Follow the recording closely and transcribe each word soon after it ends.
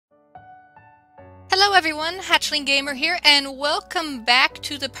everyone, Hatchling Gamer here, and welcome back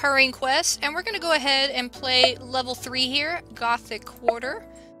to the Purring quest. And we're going to go ahead and play level 3 here, Gothic Quarter.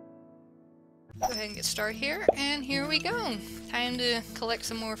 Go ahead and get started here, and here we go. Time to collect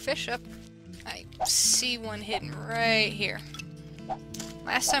some more fish up. I see one hidden right here.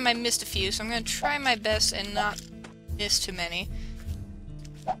 Last time I missed a few, so I'm going to try my best and not miss too many.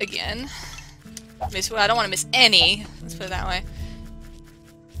 Again. Well, I don't want to miss any, let's put it that way.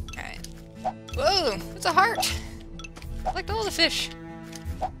 Alright. Whoa! It's a heart! Collect all the fish.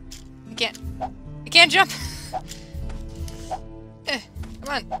 I can't jump! Come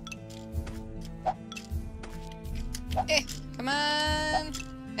on. Come on!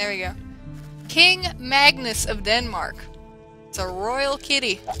 There we go. King Magnus of Denmark. It's a royal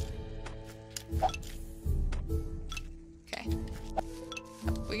kitty. Okay.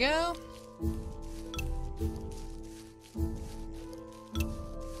 Up we go.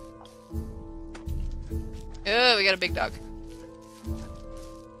 Oh, we got a big dog.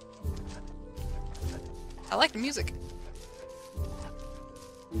 I like the music.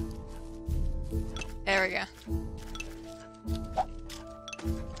 There we go.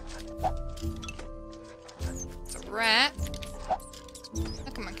 It's a rat.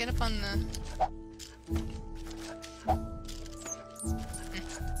 Oh, come on, get up on the...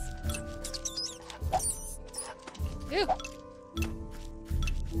 Ew!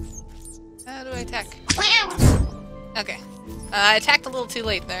 How do I attack? Okay. I attacked a little too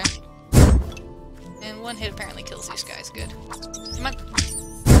late there. And one hit apparently kills these guys. Good. Come on.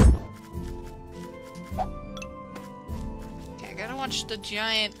 Okay, I gotta watch the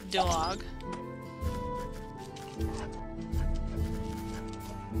giant dog.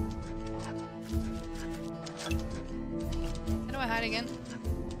 How do I hide again?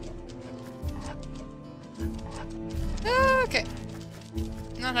 Okay.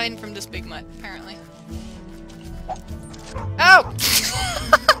 I'm not hiding from this big mutt, apparently. Oh!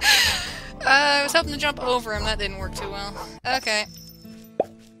 I was hoping to jump over him, that didn't work too well. Okay.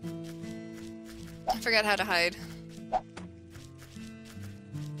 I forgot how to hide.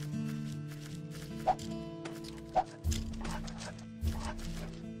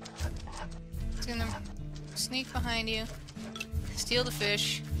 Just gonna sneak behind you, steal the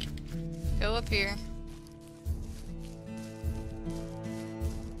fish, go up here.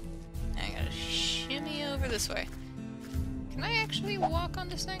 I gotta shimmy over this way. Can I actually walk on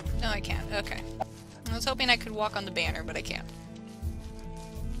this thing? No, I can't. Okay. I was hoping I could walk on the banner, but I can't.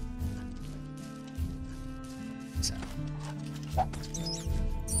 So.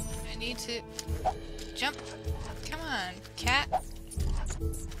 I need to jump. Come on, cat.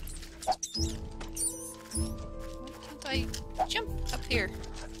 Why can't I jump up here?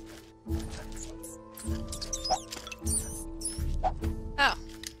 Oh,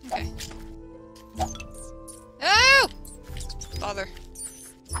 okay. Oh! Bother.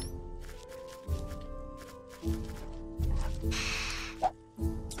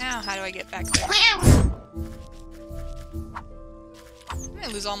 Now, how do I get back there? I'm gonna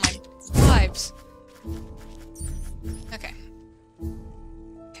lose all my lives. Okay.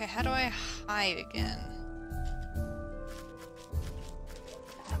 Okay, how do I hide again?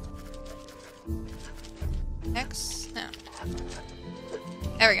 X? No.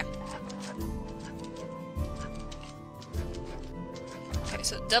 There we go. Okay,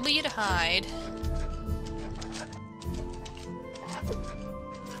 so W to hide.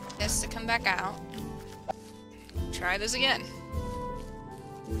 S to come back out. Try this again.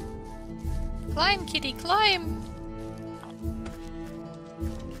 Climb, kitty, climb!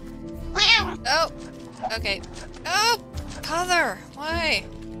 Oh! Okay. Oh! Mother! Why?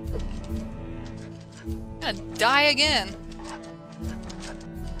 I'm gonna die again.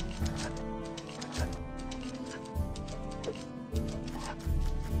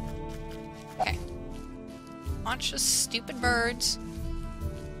 Okay. Watch the stupid birds.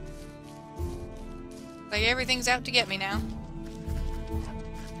 Like everything's out to get me now.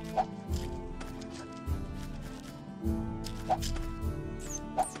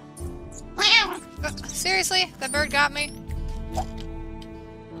 Seriously? That bird got me?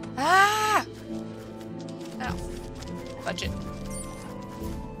 Ah! Oh. Fudge it.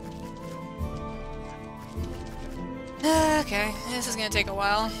 Okay, this is gonna take a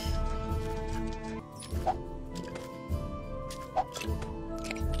while.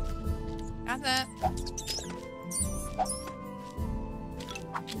 Okay. Got that.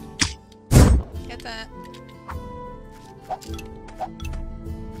 Get that.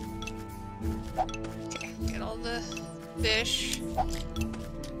 Okay, get all the fish.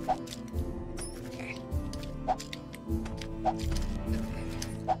 Okay.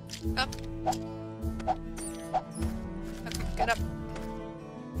 Up. Oh, come on, get up.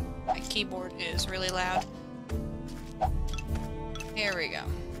 My keyboard is really loud. Here we go.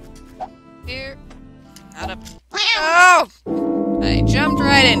 Here. Not up. Oh! I jumped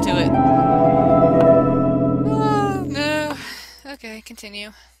right into it. Oh, no. Okay,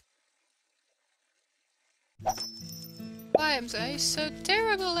 continue. Why am I so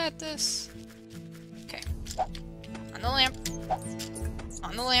terrible at this? Okay. On the lamp.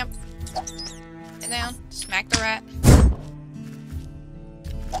 On the lamp. Get down. Smack the rat.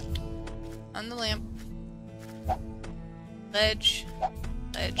 On the lamp. Ledge.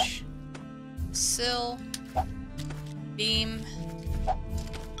 Ledge. Sill. Beam.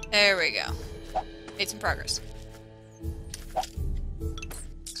 There we go. Made some progress.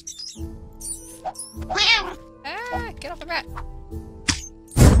 Ah, get off the rat.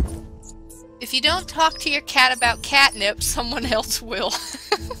 If you don't talk to your cat about catnip, someone else will.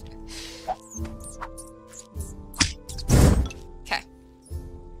 Okay.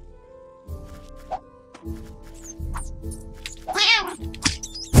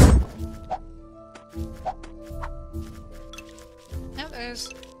 Now there's...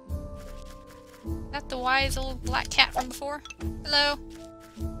 Is that the wise old black cat from before? Hello?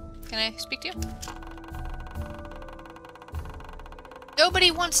 Can I speak to you?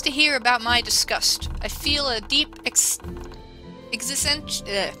 Nobody wants to hear about my disgust. I feel a deep existential...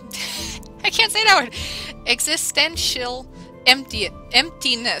 I can't say that word! Existential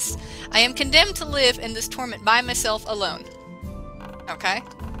emptiness. I am condemned to live in this torment by myself alone. Okay.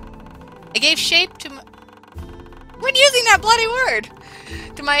 I gave shape to my... Quit using that bloody word!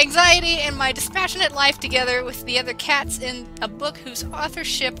 To my anxiety and my dispassionate life together with the other cats in a book whose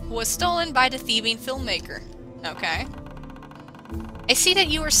authorship was stolen by the thieving filmmaker. Okay. I see that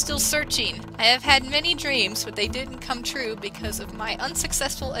you are still searching. I have had many dreams, but they didn't come true because of my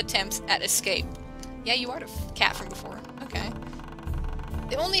unsuccessful attempts at escape. Yeah, you are the cat from before. Okay.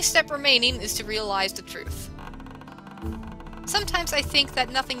 The only step remaining is to realize the truth. Sometimes I think that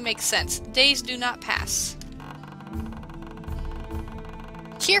nothing makes sense. Days do not pass.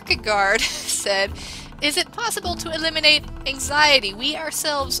 Kierkegaard said, "Is it possible to eliminate anxiety? We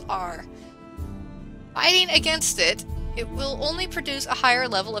ourselves are. Fighting against it, it will only produce a higher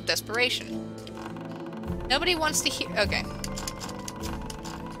level of desperation." Nobody wants to hear... Okay.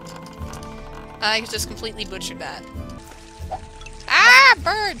 I just completely butchered that. Ah!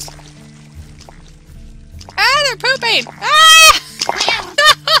 Birds! Ah! They're pooping! Ah!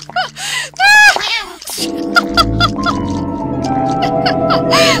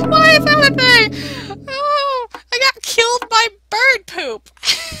 Why is that a thing? Oh! I got killed by bird poop!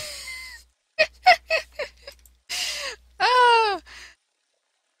 Oh!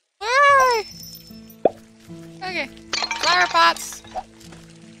 Why? Okay. Flower pots!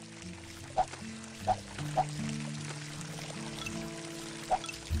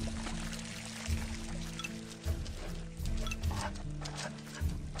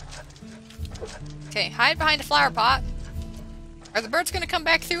 Okay, hide behind a flower pot. Are the birds gonna come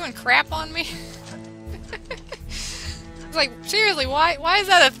back through and crap on me? It's like, seriously, why is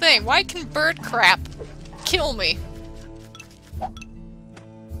that a thing? Why can bird crap kill me?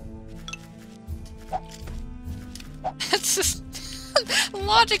 That's just...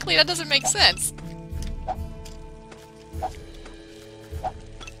 logically, that doesn't make sense.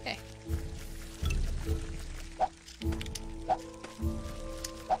 Okay.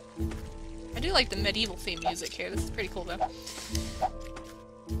 I do like the medieval theme music here. This is pretty cool, though.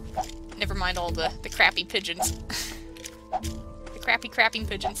 Never mind all the crappy pigeons. The crappy crapping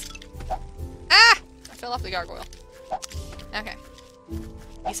pigeons. Ah! I fell off the gargoyle. Okay.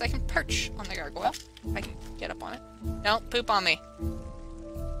 At least I can perch on the gargoyle. I can get up on it. Don't poop on me.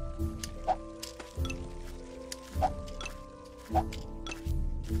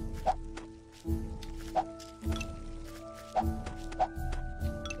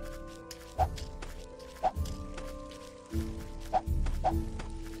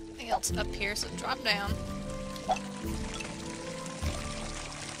 Nothing else up here, so drop down.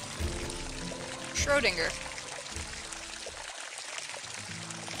 Schrodinger.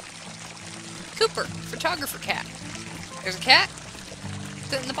 Cooper, photographer cat. There's a cat.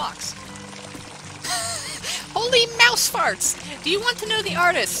 Sit in the box. Holy mouse farts! Do you want to know the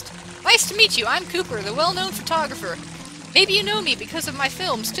artist? Nice to meet you. I'm Cooper, the well-known photographer. Maybe you know me because of my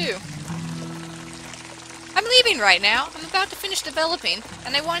films, too. I'm leaving right now. I'm about to finish developing,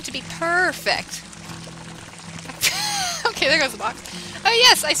 and I want it to be perfect. Okay, there goes the box. Oh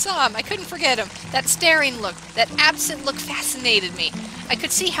yes, I saw him. I couldn't forget him. That staring look, that absent look fascinated me. I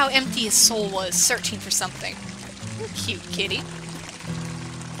could see how empty his soul was, searching for something. You're cute, kitty.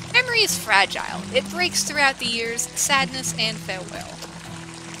 I'm Memory is fragile. It breaks throughout the years, sadness and farewell.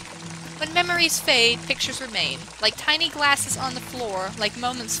 When memories fade, pictures remain, like tiny glasses on the floor, like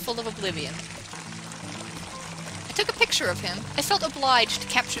moments full of oblivion. I took a picture of him. I felt obliged to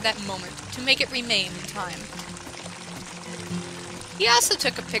capture that moment, to make it remain in time. He also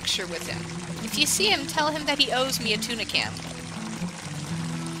took a picture with him. If you see him, tell him that he owes me a tuna can.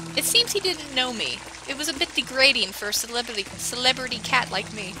 It seems he didn't know me. It was a bit degrading for a celebrity cat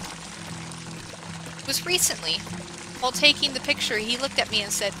like me. It was recently, while taking the picture, he looked at me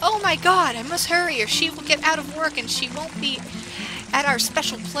and said, "Oh my god, I must hurry or she will get out of work and she won't be at our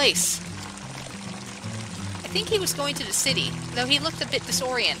special place." I think he was going to the city, though he looked a bit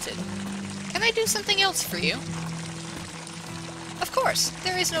disoriented. Can I do something else for you? Of course,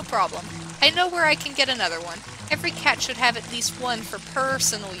 there is no problem. I know where I can get another one. Every cat should have at least one for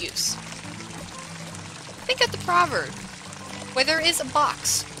personal use. Think of the proverb. Where there is a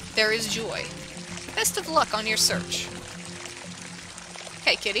box, there is joy. Best of luck on your search.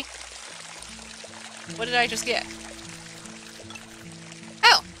 Okay, kitty. What did I just get?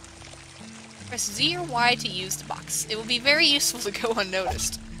 Oh! Press Z or Y to use the box. It will be very useful to go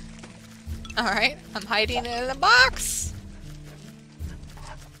unnoticed. Alright, I'm hiding in a box!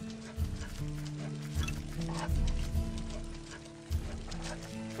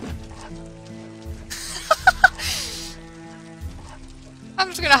 I'm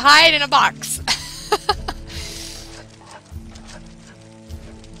just gonna hide in a box.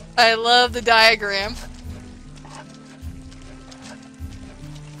 I love the diagram.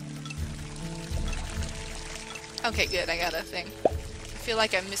 Okay, good, I got a thing. I feel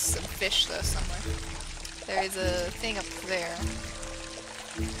like I missed some fish though somewhere. There is a thing up there.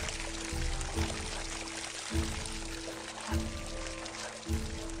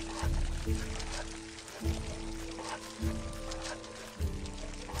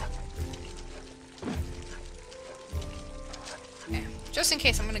 Just in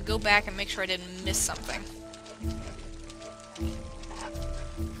case, I'm gonna go back and make sure I didn't miss something.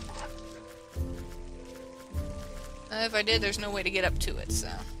 If I did, there's no way to get up to it, so...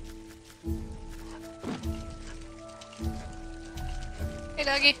 Hey,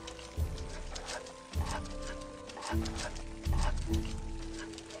 doggy!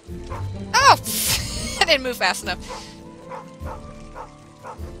 Oh! I didn't move fast enough.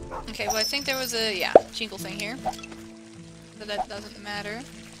 Okay, well I think there was a, yeah, jingle thing here. But that doesn't matter.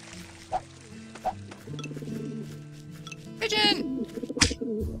 Pigeon!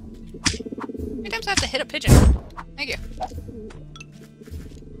 How many times do I have to hit a pigeon? Thank you.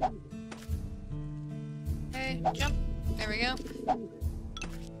 Okay, jump. There we go.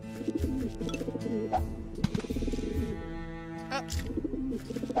 Oh.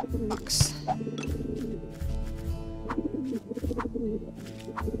 Box.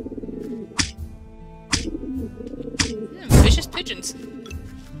 Vicious pigeons.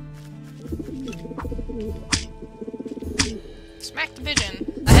 Smack the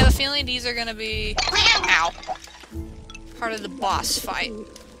pigeon. I have a feeling these are gonna be... Ow. Part of the boss fight.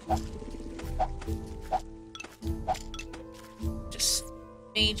 Just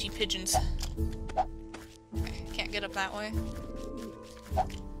mangy pigeons. Okay, can't get up that way.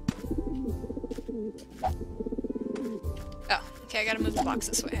 Oh, okay, I gotta move the box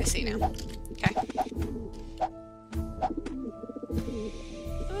this way. I see now. Okay.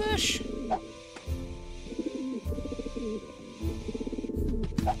 Push.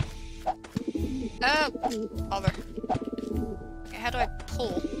 Oh, bother. Okay, how do I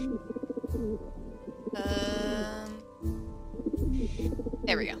pull?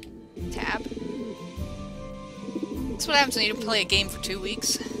 There we go. Tab. That's what happens when you play a game for 2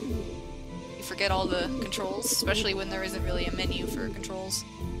 weeks. You forget all the controls, especially when there isn't really a menu for controls.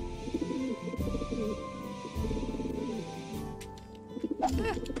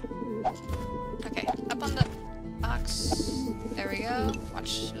 Okay, up on the box. There we go.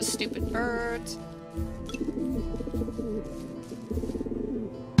 Watch the stupid birds.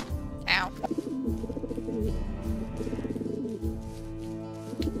 Ow.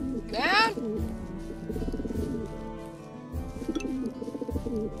 Down.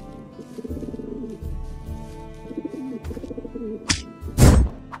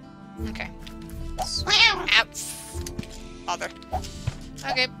 Okay. Ouch. Bother.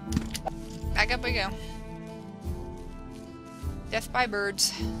 Okay. Back up we go. Death by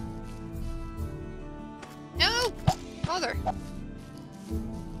birds. No! Bother.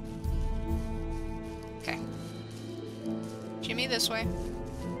 Okay. Jimmy this way.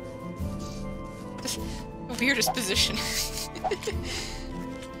 The weirdest position.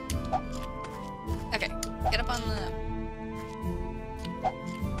 Okay. Get up on the...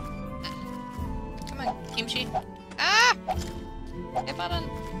 Kimchi. Ah! Get button.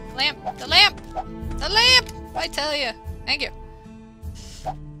 Lamp. The lamp! The lamp! I tell you. Thank you.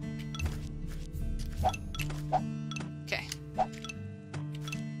 Okay.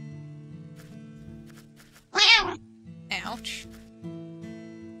 Ouch.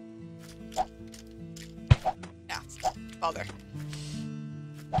 Yeah. Bother.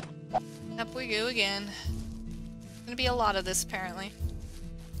 Up we go again. There's gonna be a lot of this, apparently.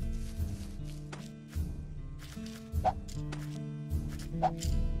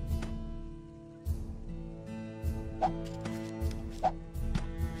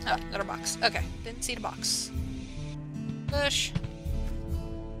 Oh, another box. Okay, didn't see the box. Push.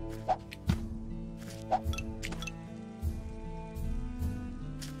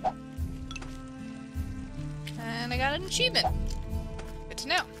 And I got an achievement. Good to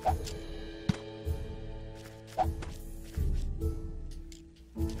know.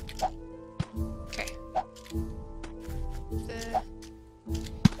 Okay.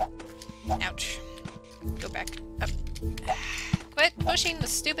 Ouch. Go back up. Quit pushing the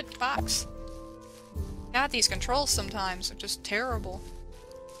stupid box. God, these controls sometimes are just terrible.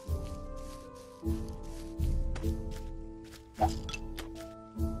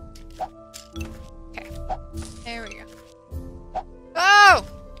 Okay. There we go. Oh!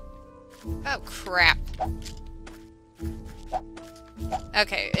 Oh, crap.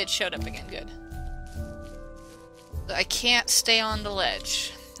 Okay, it showed up again. Good. I can't stay on the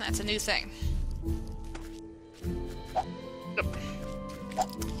ledge. That's a new thing.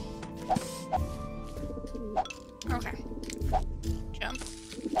 Okay. Jump.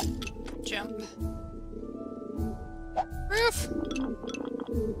 Jump. Roof!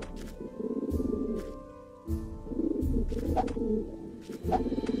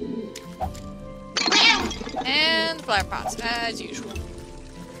 And the flower pots, as usual.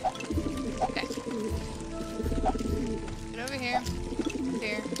 Okay. Get over here.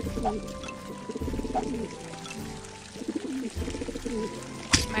 Here.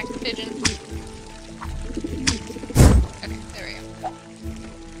 Smack the pigeon. Okay, there we go.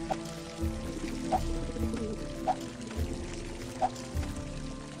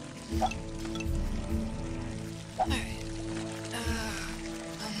 Alright.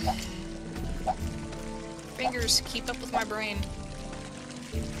 Fingers keep up with my brain.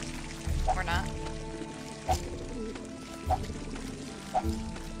 Or not.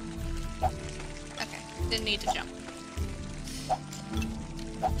 Okay, didn't need to jump.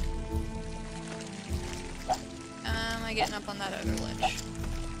 Am I getting up on that other ledge?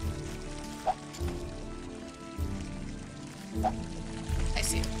 I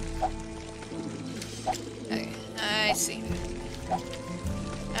see. Okay, I see.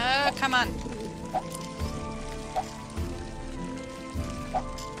 Oh, come on.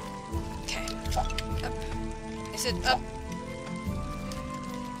 Okay. Up. Is it up?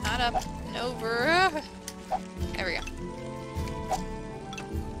 Not up and over. There we go.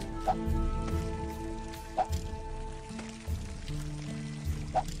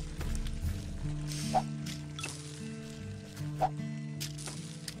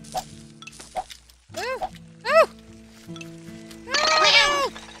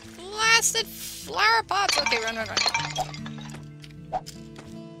 Blasted flower pots! Okay, run. Okay.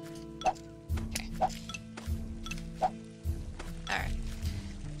 Alright.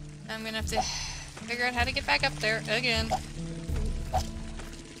 I'm gonna have to figure out how to get back up there again.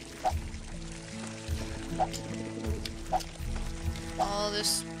 All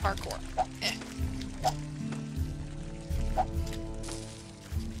this parkour. Eh.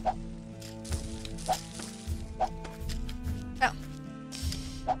 Oh.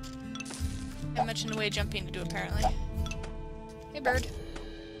 Not much in the way of jumping to do, apparently. Hey, bird.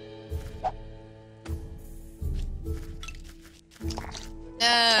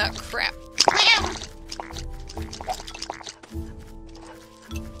 Ah, crap.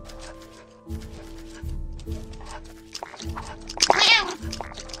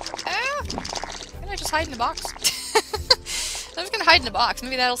 Ah! Can I just hide in the box? I'm just gonna hide in the box.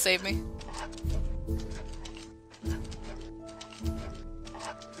 Maybe that'll save me.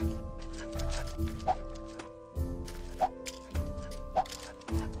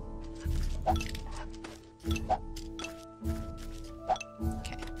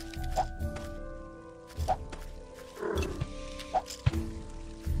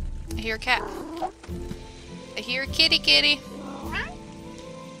 I hear a cat. I hear a kitty kitty.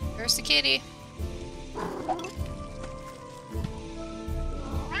 Where's the kitty?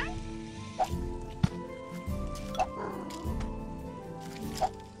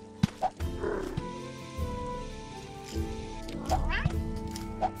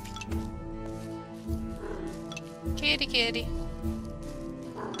 Kitty, kitty.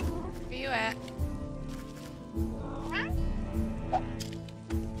 Where you at?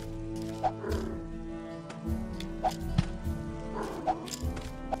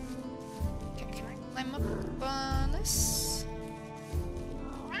 Okay, can I climb up on this?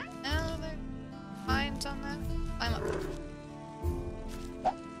 No, there are lines on that. Climb up.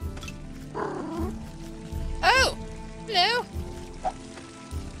 Oh! Hello!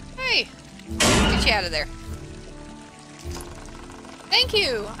 Hey! Get you out of there. Thank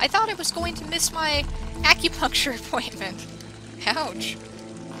you! I thought I was going to miss my acupuncture appointment. Ouch.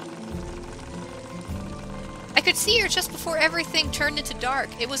 I could see her just before everything turned into dark.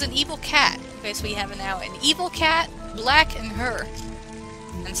 It was an evil cat. Okay, so we have now an evil cat, Black, and her.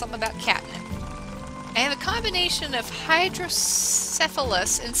 And something about catnip. I have a combination of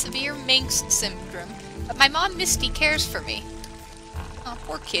hydrocephalus and severe Manx syndrome, but my mom Misty cares for me. Oh,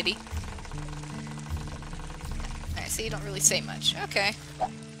 poor kitty. Alright, so you don't really say much. Okay.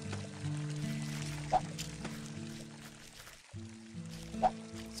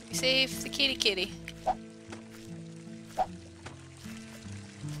 So we save the kitty kitty.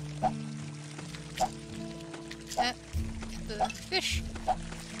 That, the fish.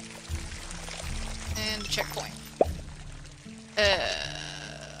 And checkpoint.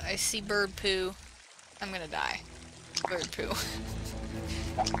 I see bird poo. I'm gonna die. Bird poo.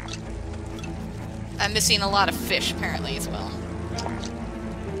 I'm missing a lot of fish, apparently, as well.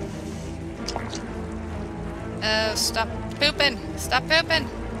 Stop pooping! Stop pooping!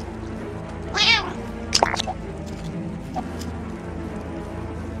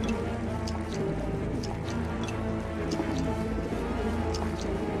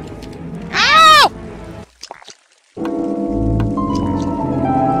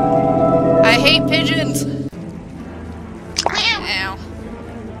 I hate pigeons! Ow.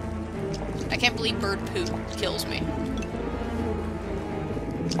 I can't believe bird poop kills me.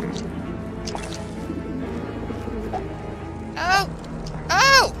 Oh!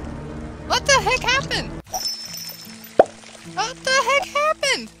 Oh! What the heck happened? What the heck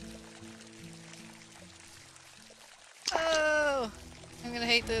happened? Oh! I'm gonna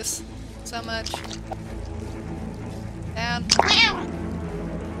hate this so much. Down.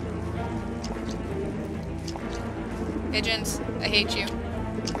 Pigeons, I hate you.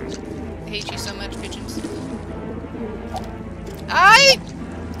 I hate you so much, pigeons.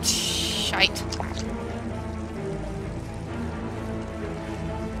 Shite.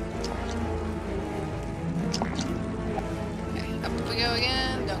 Okay, up we go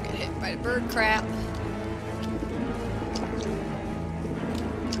again. Don't get hit by the bird crap.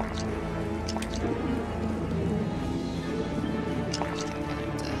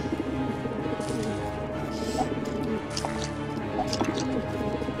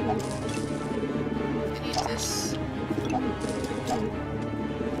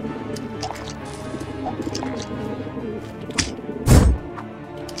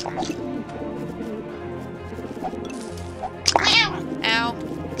 Ow.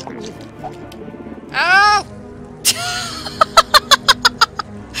 Oh!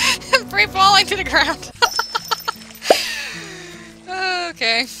 I'm free falling to the ground.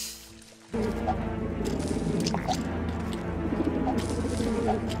 Okay.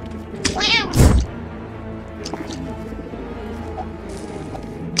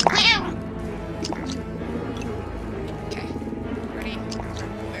 Okay. Ready?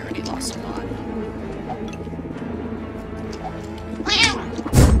 I already lost a lot.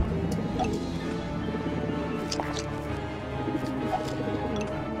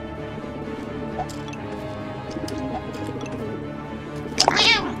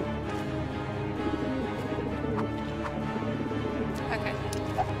 Okay.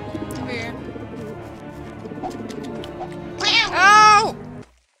 Over here. Oh!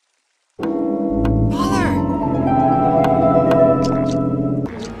 Bother!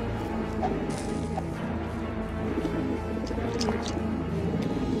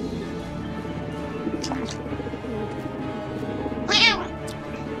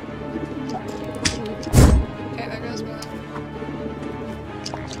 Okay, there goes one.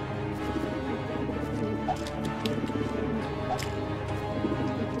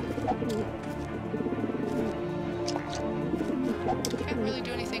 Can't really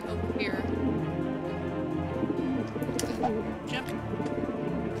do anything over here. Jump.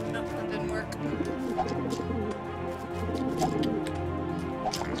 Nope, that didn't work.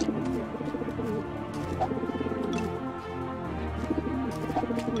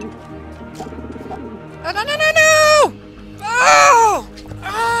 Oh, no, no, no, no! Oh!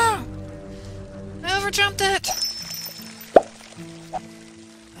 Oh! I overjumped it!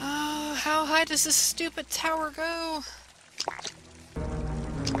 Oh. how high does this stupid tower go?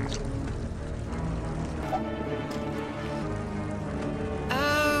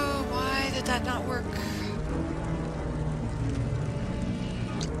 Oh, why did that not work?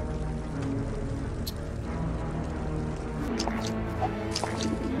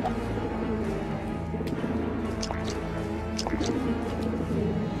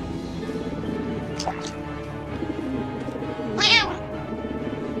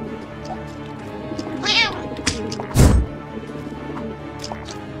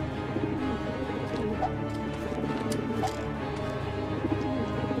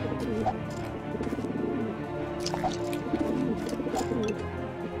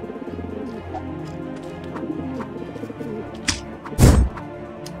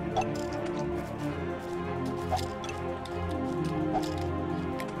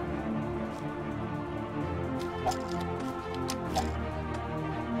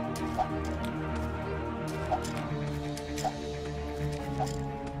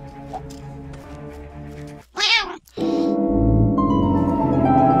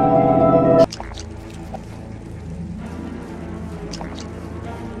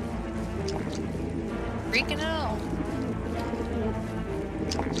 Freaking out.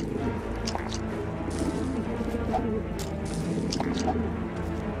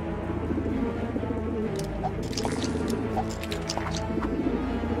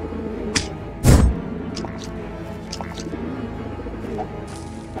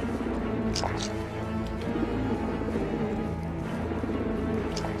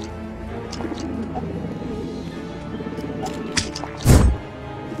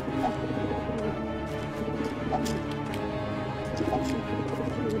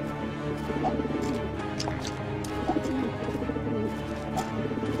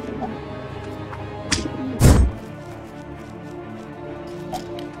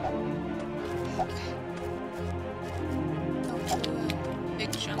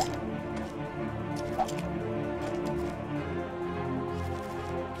 Big jump.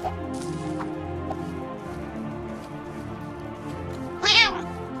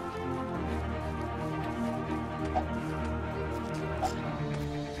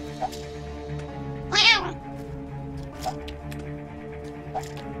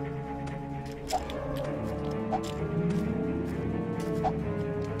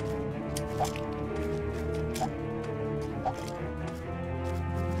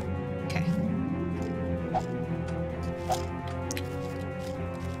 Okay.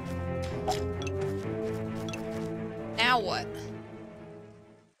 Now what?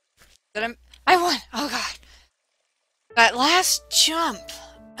 I won! Oh god. That last jump!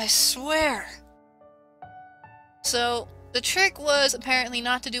 I swear. So, the trick was apparently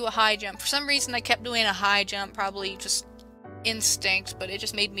not to do a high jump. For some reason I kept doing a high jump, probably just instinct, but it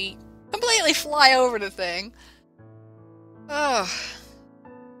just made me completely fly over the thing. Oh.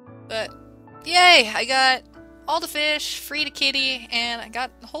 But, yay! I got all the fish, freed a kitty, and I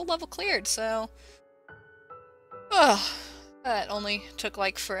got the whole level cleared, so... Oh, that only took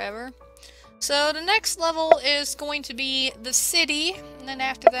like forever. So the next level is going to be the city, and then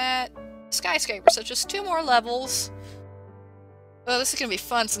after that, skyscraper. So just 2 more levels. Oh, this is gonna be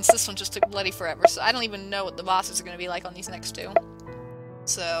fun since this one just took bloody forever, so I don't even know what the bosses are gonna be like on these next 2.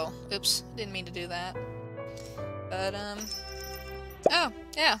 So, oops, didn't mean to do that. But, oh,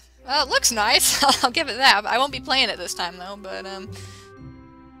 yeah. Well, it looks nice, I'll give it that. I won't be playing it this time, though, but,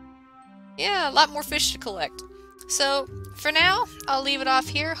 yeah, a lot more fish to collect. So, for now, I'll leave it off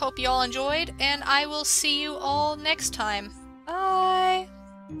here. Hope you all enjoyed, and I will see you all next time. Bye!